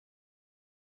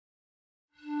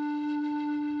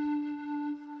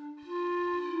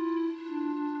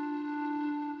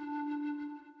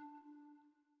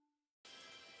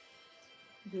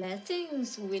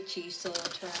Blessings, witchy soul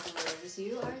travelers.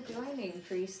 You are joining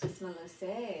Priestess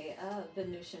Melissa of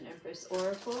Venusian Empress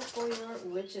Oracle for your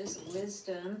Witch's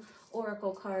Wisdom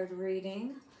Oracle card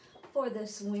reading. For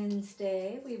this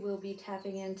Wednesday, we will be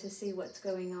tapping in to see what's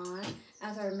going on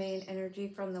as our main energy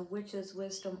from the Witch's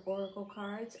Wisdom Oracle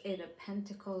cards. Eight of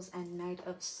Pentacles and Knight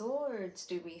of Swords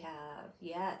do we have.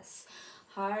 Yes.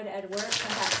 Hard at work,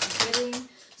 perhaps getting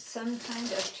some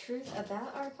kind of truth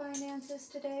about our finances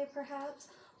today, perhaps.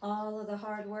 All of the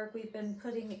hard work we've been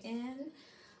putting in.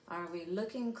 Are we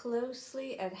looking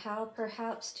closely at how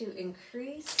perhaps to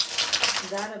increase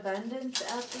that abundance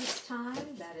at this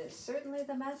time? That is certainly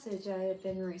the message I have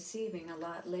been receiving a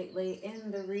lot lately in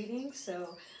the reading.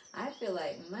 So I feel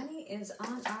like money is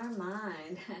on our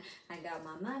mind. I got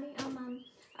my money on my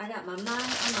I got my mind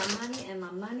on my money and my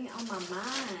money on my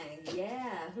mind.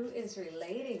 Yeah, who is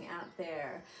relating out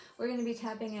there? We're going to be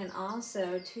tapping in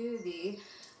also to the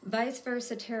Vice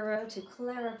Versa Tarot to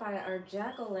clarify our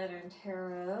Jack-o'-lantern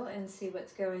Tarot and see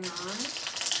what's going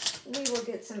on. We will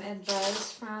get some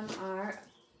advice from our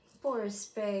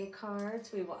Forest Bay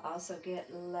cards. We will also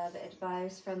get love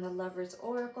advice from the Lover's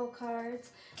Oracle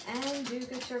cards. And do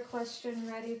get your question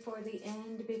ready for the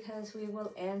end because we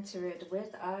will answer it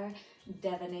with our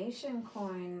divination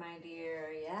coin, my dear.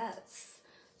 Yes.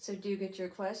 So do get your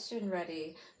question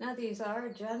ready. Now these are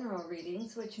general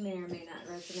readings which may or may not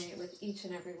resonate with each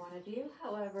and every one of you.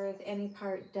 However, if any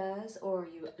part does or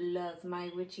you love my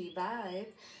witchy vibe,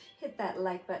 hit that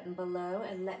like button below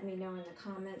and let me know in the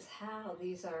comments how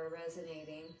these are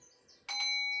resonating.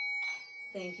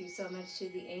 Thank you so much to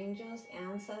the angels,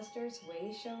 ancestors,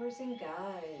 way showers, and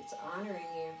guides, honoring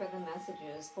you for the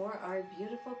messages for our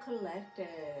beautiful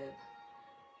collective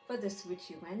for this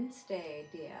Witchy Wednesday,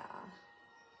 dear.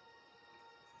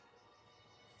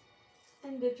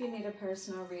 And if you need a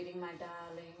personal reading, my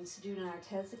darlings, do not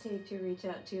hesitate to reach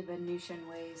out to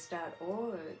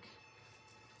VenusianWays.org.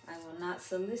 I will not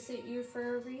solicit you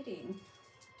for a reading.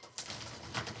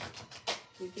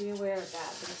 You be aware of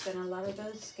that. There's been a lot of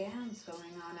those scams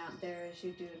going on out there, as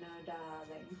you do know,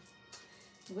 darling.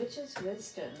 Witch's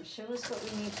Wisdom. Show us what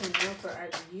we need to know for our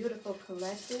beautiful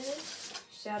collective.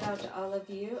 Shout out to all of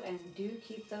you, and do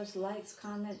keep those likes,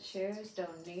 comments, shares,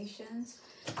 donations,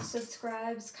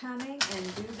 subscribes coming,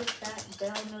 and do hit that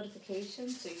bell notification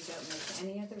so you don't miss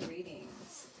any of the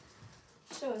readings.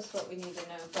 Show us what we need to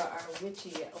know for our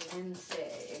Witchy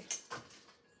Wednesday.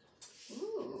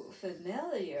 Ooh,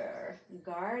 familiar,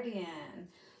 guardian.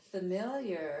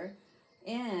 Familiar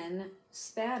in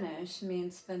Spanish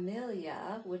means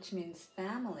familia, which means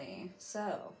family.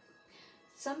 So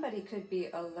somebody could be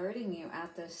alerting you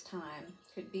at this time.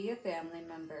 Could be a family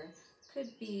member.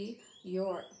 Could be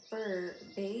your fur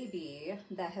baby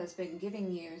that has been giving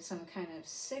you some kind of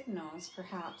signals,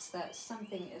 perhaps, that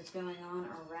something is going on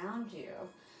around you,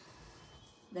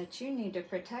 that you need to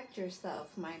protect yourself,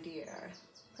 my dear.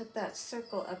 Put that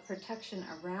circle of protection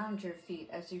around your feet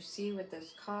as you see with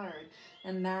this card.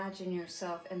 Imagine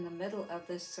yourself in the middle of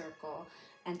this circle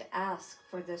and ask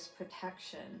for this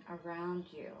protection around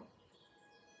you.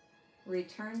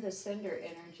 Return to sender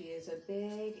energy is a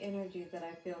big energy that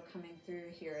I feel coming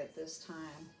through here at this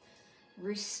time.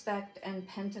 Respect and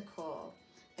pentacle,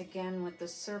 again with the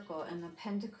circle and the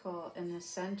pentacle in the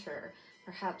center.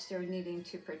 Perhaps you're needing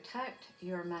to protect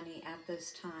your money at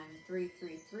this time.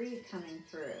 333 coming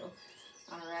through.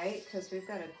 All right, because we've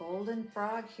got a golden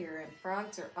frog here, and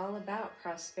frogs are all about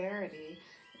prosperity.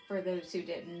 For those who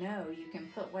didn't know, you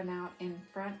can put one out in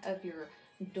front of your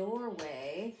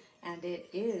doorway, and it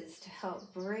is to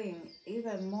help bring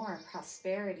even more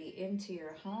prosperity into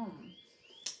your home.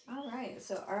 All right,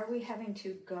 so are we having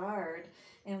to guard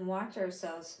and watch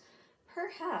ourselves,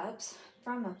 perhaps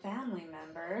from a family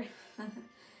member,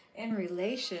 in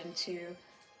relation to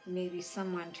maybe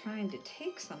someone trying to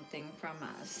take something from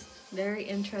us? Very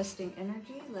interesting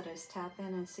energy. Let us tap in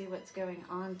and see what's going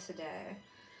on today.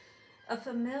 A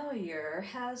familiar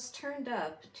has turned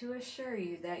up to assure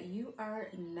you that you are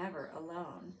never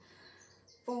alone.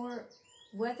 For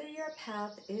whether your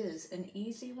path is an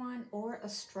easy one or a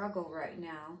struggle right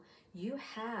now, you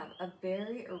have a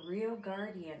very real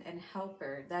guardian and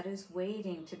helper that is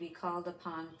waiting to be called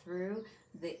upon through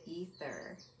the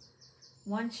ether.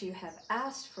 Once you have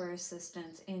asked for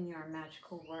assistance in your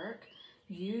magical work,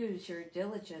 use your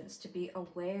diligence to be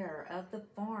aware of the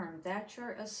form that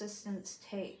your assistance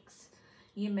takes.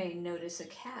 You may notice a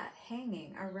cat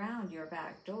hanging around your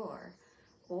back door,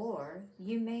 or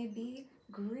you may be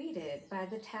greeted by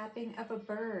the tapping of a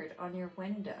bird on your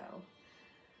window.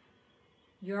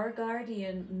 Your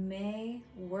guardian may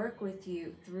work with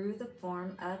you through the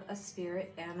form of a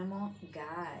spirit animal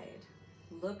guide.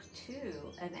 look to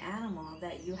an animal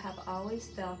that you have always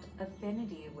felt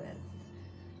affinity with.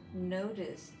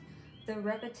 Notice the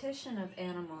repetition of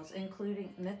animals,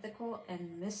 including mythical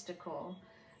and mystical,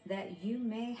 that you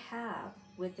may have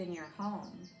within your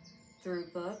home through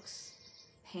books,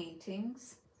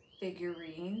 paintings,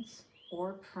 figurines,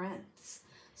 or prints.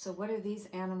 So what are these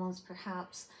animals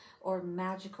perhaps, or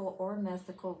magical or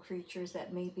mythical creatures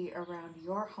that may be around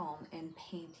your home in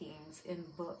paintings, in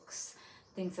books,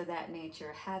 things of that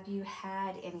nature? Have you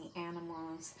had any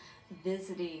animals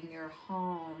visiting your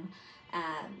home?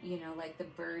 Like the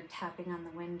bird tapping on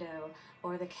the window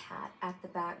or the cat at the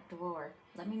back door?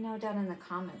 Let me know down in the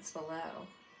comments below.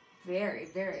 Very,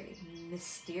 very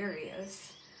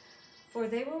mysterious. For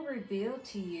they will reveal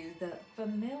to you the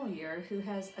familiar who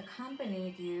has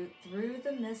accompanied you through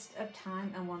the mist of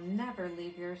time and will never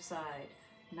leave your side,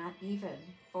 not even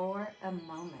for a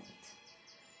moment.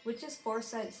 Witch's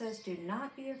foresight says, do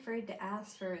not be afraid to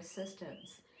ask for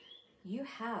assistance. You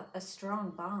have a strong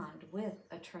bond with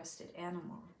a trusted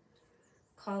animal.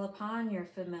 Call upon your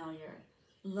familiar.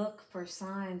 Look for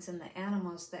signs in the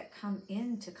animals that come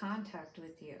into contact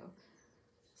with you.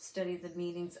 Study the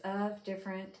meanings of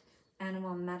different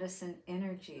animal medicine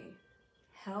energy.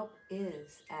 Help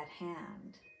is at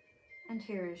hand. And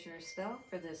here is your spell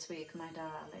for this week, my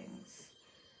darlings.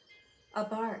 A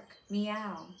bark,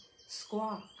 meow,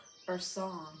 squawk, or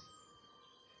song.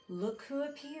 Look who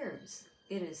appears.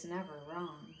 It is never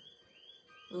wrong.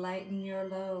 Lighten your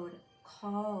load.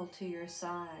 Call to your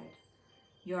side.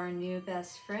 Your new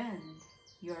best friend,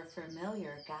 your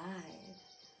familiar guide.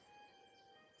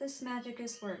 This magic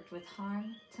is worked with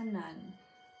harm to none.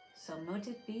 So mote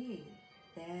it be.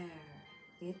 There,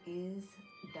 it is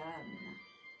done.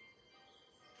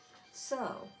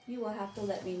 So, you will have to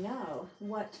let me know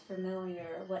what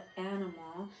familiar, what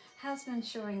animal has been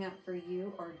showing up for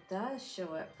you or does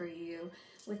show up for you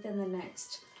within the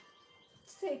next,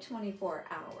 say, 24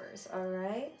 hours, all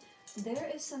right? There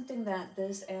is something that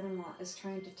this animal is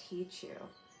trying to teach you,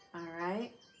 all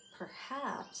right?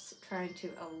 Perhaps trying to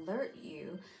alert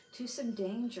you to some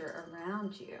danger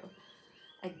around you.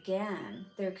 Again,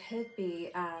 there could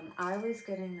be, I was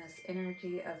getting this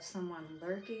energy of someone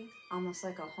lurking, almost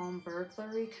like a home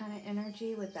burglary kind of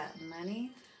energy with that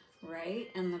money, right?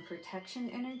 And the protection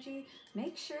energy.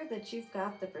 Make sure that you've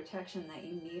got the protection that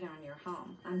you need on your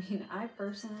home. I mean, I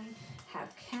personally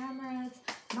have cameras.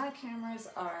 My cameras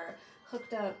are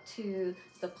hooked up to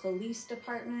the police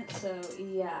department. So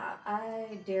yeah,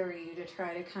 I dare you to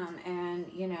try to come and,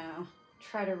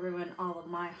 try to ruin all of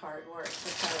my hard work,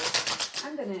 because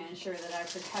I'm going to ensure that I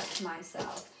protect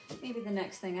myself. Maybe the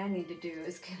next thing I need to do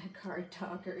is get a guard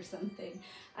dog or something.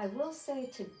 I will say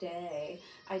today,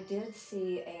 I did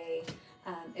see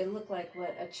it looked like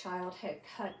what a child had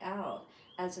cut out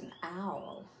as an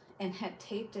owl and had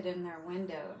taped it in their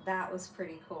window. That was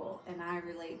pretty cool, and I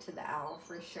relate to the owl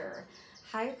for sure.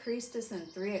 High Priestess and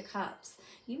Three of Cups.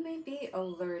 You may be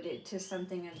alerted to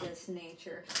something of this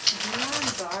nature. Be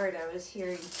on guard, I was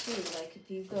hearing too. Like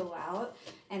if you go out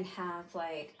and have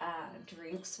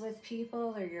drinks with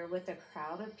people, or you're with a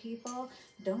crowd of people,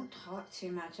 don't talk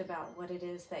too much about what it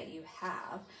is that you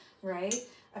have, right?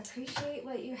 Appreciate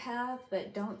what you have,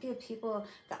 but don't give people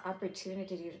the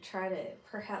opportunity to try to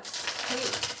perhaps take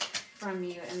from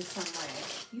you in some way.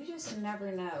 You just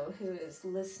never know who is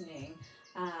listening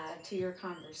to your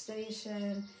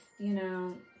conversation,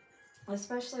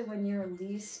 especially when you're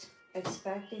least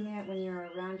expecting it, when you're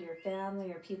around your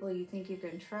family or people you think you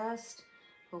can trust.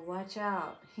 But watch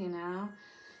out,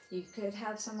 You could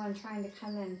have someone trying to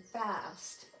come in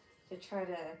fast to try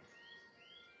to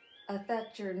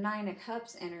affect your Nine of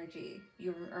Cups energy.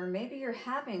 Or maybe you're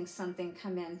having something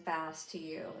come in fast to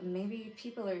you. Maybe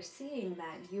people are seeing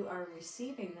that you are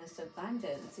receiving this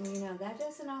abundance. And that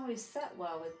doesn't always set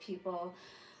well with people.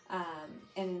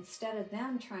 And instead of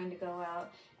them trying to go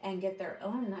out and get their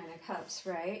own Nine of Cups,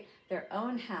 right? Their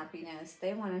own happiness,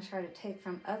 they want to try to take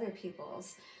from other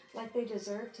people's. Like they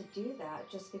deserve to do that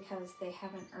just because they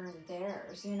haven't earned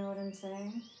theirs. You know what I'm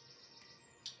saying?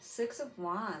 Six of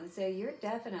Wands. So you're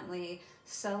definitely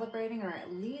celebrating, or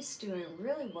at least doing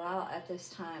really well at this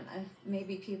time.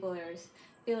 Maybe people are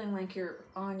feeling like you're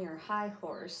on your high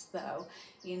horse, though.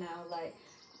 Like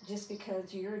just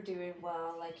because you're doing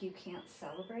well, like you can't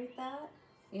celebrate that.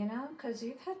 Because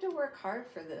you've had to work hard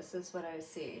for this, is what I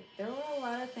see. There were a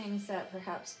lot of things that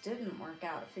perhaps didn't work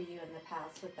out for you in the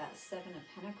past with that Seven of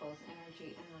Pentacles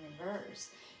energy in reverse.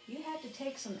 You had to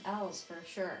take some L's for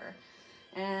sure.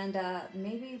 And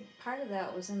maybe part of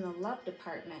that was in the love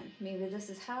department. Maybe this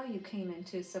is how you came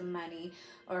into some money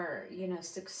or,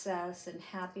 success and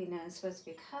happiness, was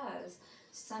because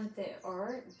something,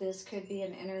 or this could be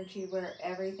an energy where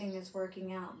everything is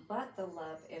working out but the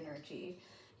love energy,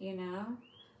 you know?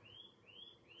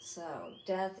 So,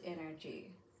 death energy.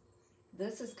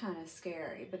 This is kind of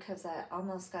scary because I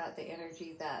almost got the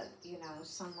energy that, you know,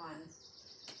 someone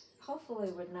hopefully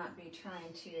would not be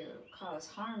trying to cause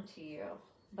harm to you.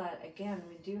 But again,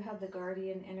 we do have the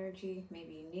guardian energy.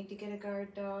 Maybe you need to get a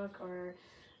guard dog, or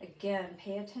again,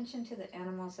 pay attention to the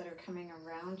animals that are coming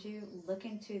around you. Look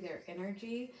into their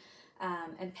energy,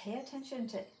 and pay attention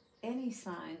to any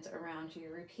signs around you,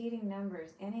 repeating numbers,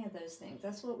 any of those things.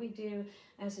 That's what we do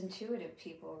as intuitive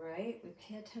people, right? We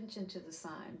pay attention to the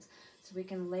signs so we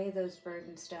can lay those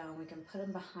burdens down. We can put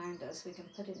them behind us. We can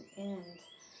put an end,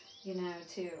 you know,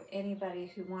 to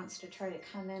anybody who wants to try to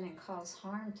come in and cause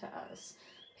harm to us.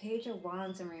 Page of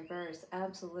Wands in reverse,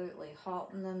 absolutely.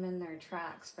 Halting them in their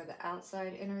tracks for the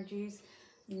outside energies.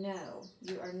 No,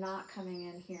 you are not coming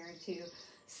in here to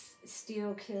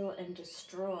steal, kill, and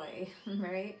destroy,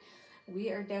 right?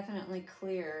 We are definitely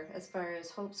clear as far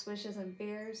as hopes, wishes, and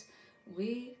fears.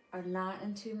 We are not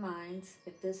in two minds.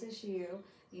 If this is you,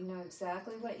 you know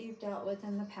exactly what you've dealt with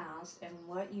in the past and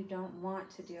what you don't want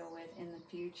to deal with in the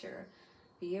future.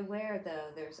 Be aware,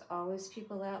 though, there's always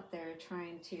people out there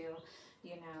trying to,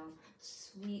 you know,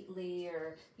 sweetly,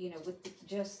 or, you know, with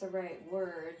just the right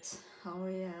words. Oh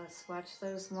yes, watch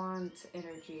those wands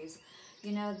energies.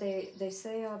 You know, they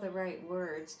say all the right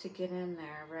words to get in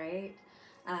there, right?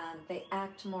 They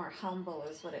act more humble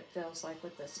is what it feels like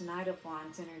with this Knight of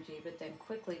Wands energy, but then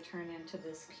quickly turn into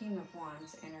this King of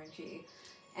Wands energy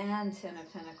and Ten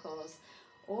of Pentacles.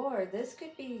 Or this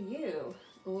could be you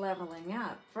leveling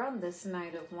up from this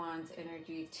Knight of Wands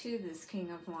energy to this King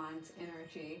of Wands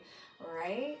energy,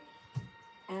 right?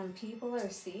 And people are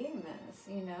seeing this,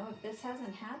 you know. If this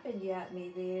hasn't happened yet,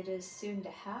 maybe it is soon to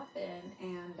happen.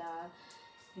 And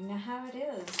you know how it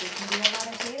is. There can be a lot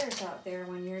of haters out there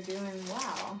when you're doing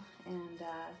well. And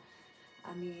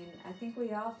I mean, I think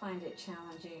we all find it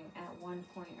challenging at one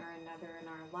point or another in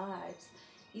our lives.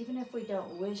 Even if we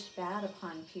don't wish bad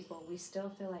upon people, we still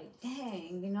feel like,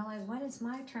 dang, you know, like, when is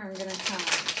my turn going to come?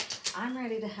 I'm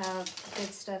ready to have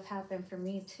good stuff happen for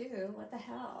me too. What the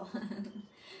hell?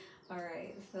 All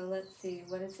right, so let's see.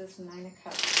 What is this Nine of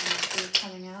Cups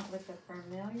coming out with the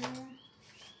familiar?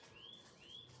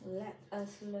 Let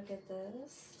us look at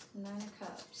this. Nine of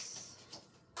Cups.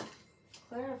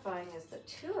 Clarifying is the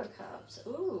Two of Cups.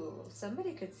 Ooh,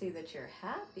 somebody could see that you're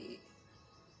happy.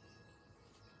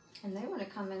 And they want to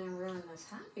come in and ruin this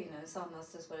happiness,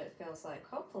 almost is what it feels like.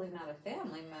 Hopefully not a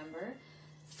family member.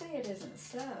 Say it isn't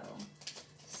so.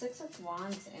 Six of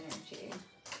Wands energy.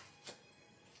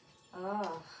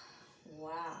 Oh,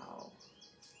 wow.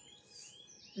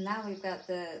 Now we've got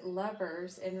the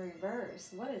Lovers in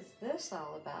reverse. What is this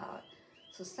all about?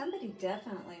 So somebody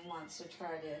definitely wants to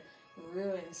try to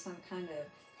ruin some kind of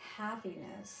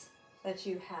happiness that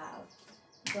you have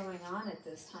going on at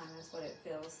this time is what it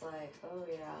feels like. Oh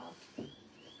yeah.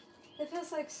 It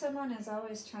feels like someone is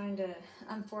always trying to,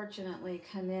 unfortunately,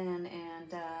 come in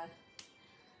and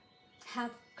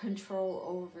have control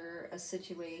over a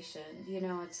situation. You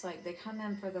know, it's like they come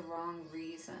in for the wrong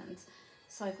reasons.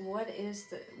 It's like, what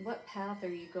path are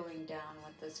you going down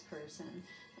with this person?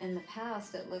 In the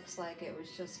past, it looks like it was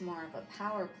just more of a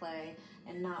power play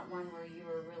and not one where you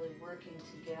were really working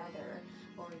together,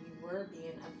 or you were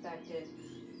being affected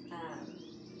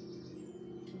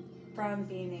from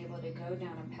being able to go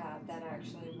down a path that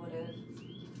actually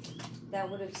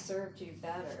would have served you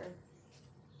better.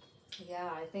 Yeah,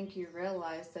 I think you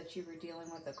realized that you were dealing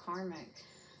with a karmic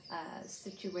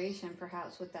situation,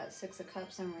 perhaps with that Six of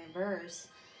Cups in reverse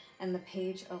and the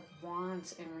Page of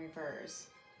Wands in reverse,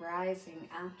 rising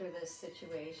after this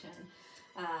situation.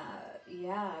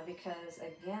 Yeah, because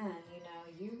again, you know,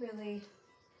 you really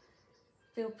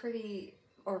feel pretty,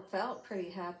 or felt pretty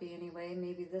happy anyway.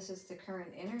 Maybe this is the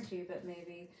current energy, but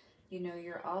maybe, you know,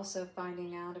 you're also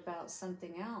finding out about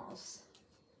something else.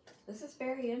 This is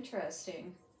very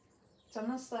interesting. It's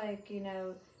almost like, you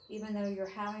know, even though you're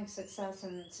having success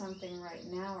in something right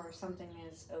now, or something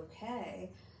is okay,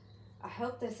 I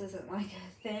hope this isn't like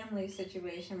a family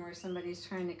situation where somebody's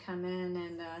trying to come in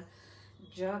and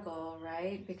juggle,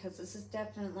 right? Because this is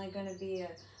definitely going to be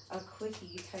a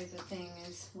quickie type of thing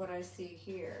is what I see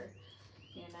here,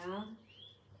 you know?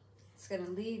 It's going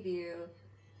to leave you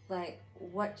like,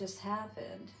 what just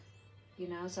happened, you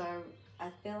know? So I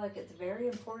feel like it's very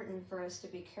important for us to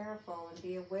be careful and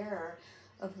be aware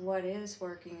of what is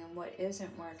working and what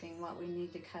isn't working, what we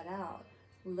need to cut out.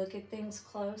 Look at things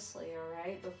closely, all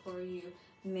right, before you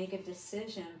make a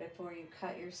decision, before you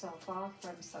cut yourself off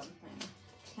from something.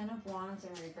 Ten of Wands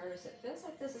in reverse. It feels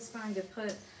like this is going to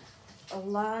put a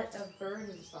lot of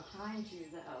burdens behind you,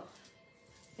 though.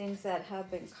 Things that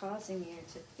have been causing you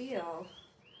to feel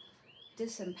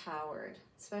disempowered,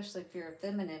 especially if you're a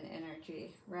feminine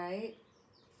energy, right?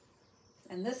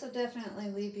 And this will definitely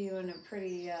leave you in a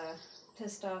pretty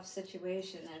pissed off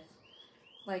situation if,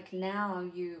 like, now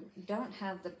you don't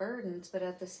have the burdens, but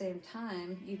at the same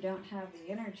time, you don't have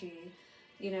the energy,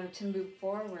 you know, to move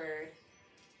forward,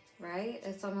 right?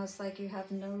 It's almost like you have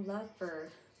no love for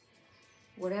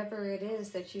whatever it is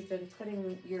that you've been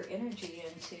putting your energy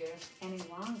into any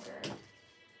longer.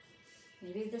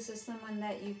 Maybe this is someone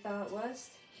that you thought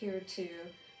was here to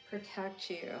protect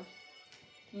you.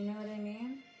 You know what I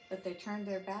mean? But they turned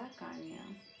their back on you,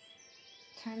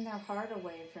 turned their heart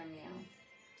away from you,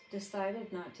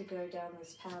 decided not to go down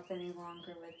this path any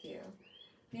longer with you.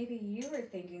 Maybe you were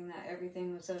thinking that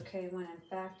everything was okay when in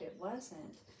fact it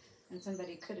wasn't. And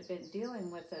somebody could have been dealing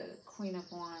with the Queen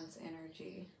of Wands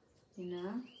energy, you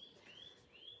know?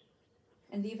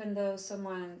 And even though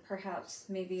someone perhaps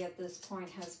maybe at this point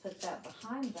has put that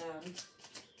behind them,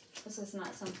 this is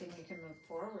not something you can move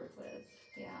forward with.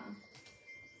 Yeah.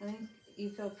 I think you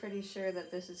feel pretty sure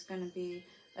that this is going to be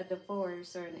a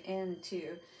divorce or an end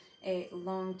to a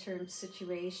long-term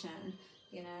situation.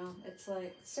 You know, it's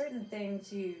like certain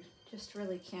things you just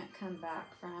really can't come back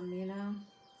from, you know?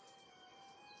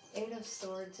 Eight of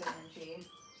Swords energy.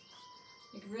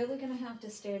 You're really going to have to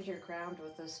stand your ground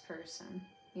with this person,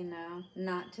 you know?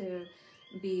 Not to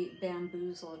be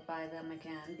bamboozled by them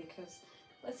again, because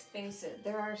let's face it,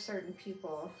 there are certain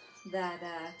people that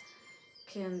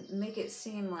can make it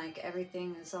seem like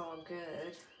everything is all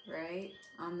good, right?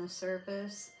 On the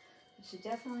surface. But you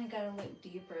definitely got to look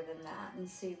deeper than that and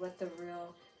see what the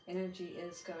real energy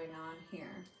is going on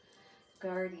here.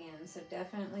 Guardian, so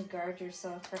definitely guard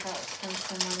yourself perhaps from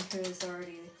someone who is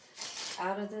already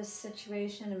out of this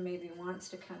situation and maybe wants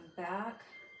to come back.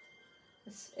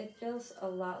 It feels a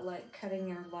lot like cutting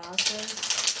your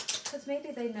losses, because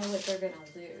maybe they know what they're going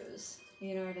to lose.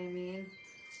 You know what I mean?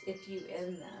 If you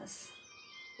end this,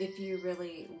 if you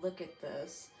really look at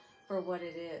this for what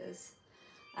it is.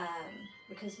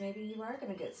 Because maybe you are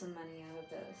going to get some money out of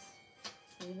this.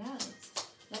 Who knows?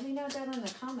 Let me know down in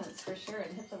the comments for sure,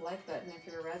 and hit the like button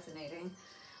if you're resonating.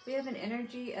 We have an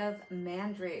energy of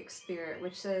Mandrake spirit,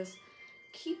 which says,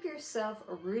 keep yourself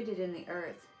rooted in the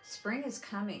earth. Spring is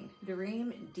coming.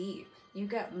 Dream deep. You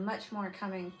got much more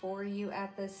coming for you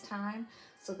at this time.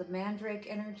 So the Mandrake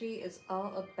energy is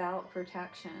all about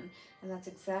protection. And that's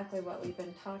exactly what we've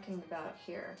been talking about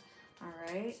here. All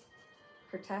right?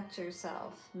 Protect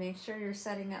yourself. Make sure you're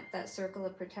setting up that circle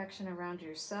of protection around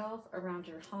yourself, around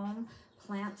your home.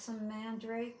 Plant some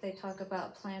mandrake. They talk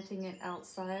about planting it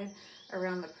outside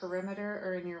around the perimeter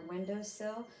or in your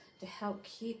windowsill to help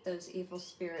keep those evil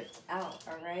spirits out,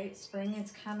 all right? Spring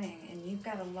is coming, and you've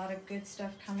got a lot of good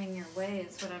stuff coming your way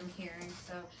is what I'm hearing.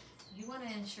 So you want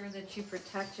to ensure that you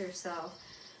protect yourself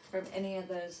from any of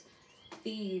those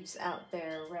thieves out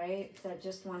there, right, that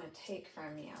just want to take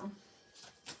from you.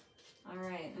 All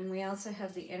right, and we also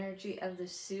have the energy of the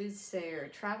soothsayer.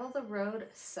 Travel the road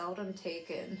seldom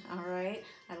taken, all right?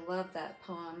 I love that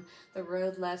poem, The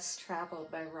Road Less Traveled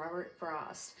by Robert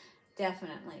Frost.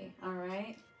 Definitely, all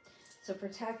right? So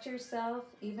protect yourself,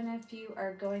 even if you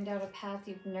are going down a path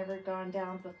you've never gone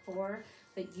down before,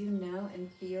 but you know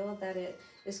and feel that it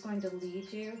is going to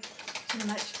lead you to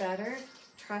much better.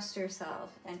 Trust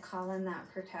yourself and call in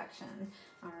that protection,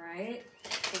 all right?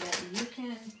 So that you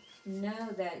can know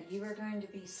that you are going to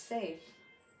be safe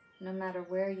no matter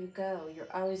where you go. You're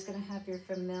always going to have your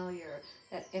familiar,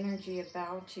 that energy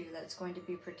about you that's going to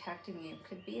be protecting you.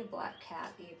 Could be a black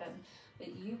cat even,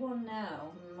 but you will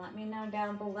know. Let me know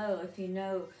down below if you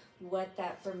know what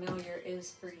that familiar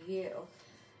is for you.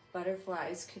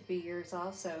 Butterflies could be yours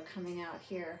also coming out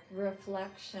here.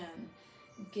 Reflection.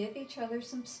 Give each other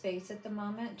some space at the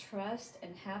moment. Trust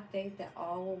and have faith that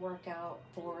all will work out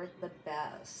for the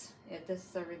best. If this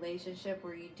is a relationship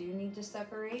where you do need to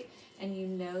separate and you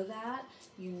know that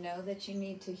you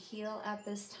need to heal at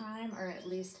this time, or at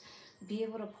least be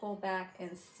able to pull back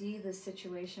and see the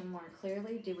situation more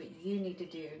clearly, do what you need to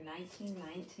do.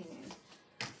 1919.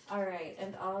 All right,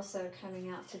 and also coming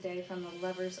out today from the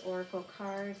Lover's Oracle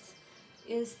cards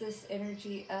is this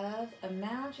energy of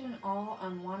imagine all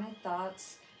unwanted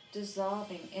thoughts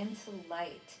dissolving into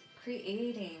light,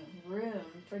 creating room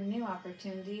for new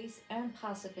opportunities and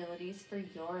possibilities for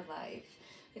your life,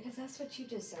 because that's what you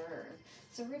deserve.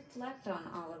 So reflect on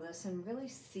all of this and really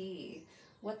see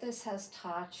what this has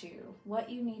taught you, what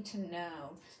you need to know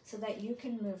so that you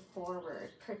can move forward,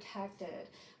 protected,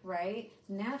 right?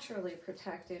 Naturally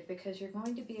protected, because you're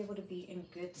going to be able to be in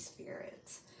good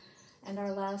spirits. And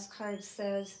our last card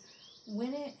says,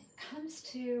 When it comes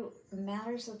to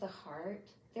matters of the heart,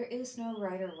 there is no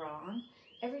right or wrong.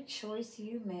 Every choice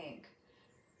you make,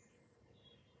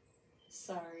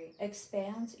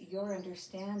 expands your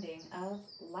understanding of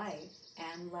life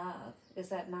and love. Is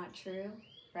that not true?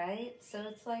 Right? So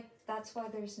it's like, that's why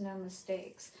there's no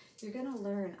mistakes. You're going to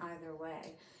learn either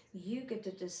way. You get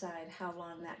to decide how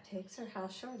long that takes or how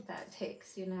short that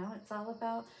takes. You know, it's all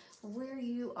about where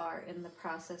you are in the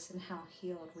process and how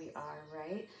healed we are,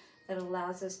 right? That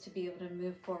allows us to be able to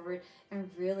move forward and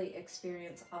really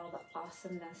experience all the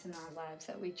awesomeness in our lives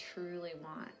that we truly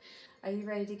want. Are you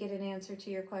ready to get an answer to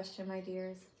your question, my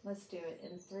dears? Let's do it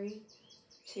in 3,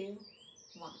 2,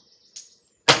 1.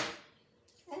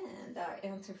 And our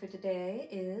answer for today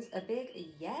is a big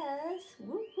yes.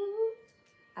 Woo-hoo.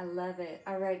 I love it.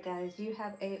 All right, guys, you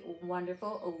have a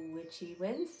wonderful Witchy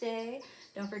Wednesday.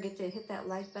 Don't forget to hit that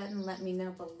like button. Let me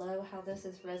know below how this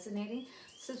is resonating.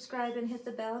 Subscribe and hit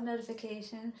the bell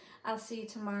notification. I'll see you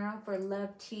tomorrow for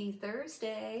Love Tea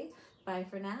Thursday. Bye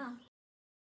for now.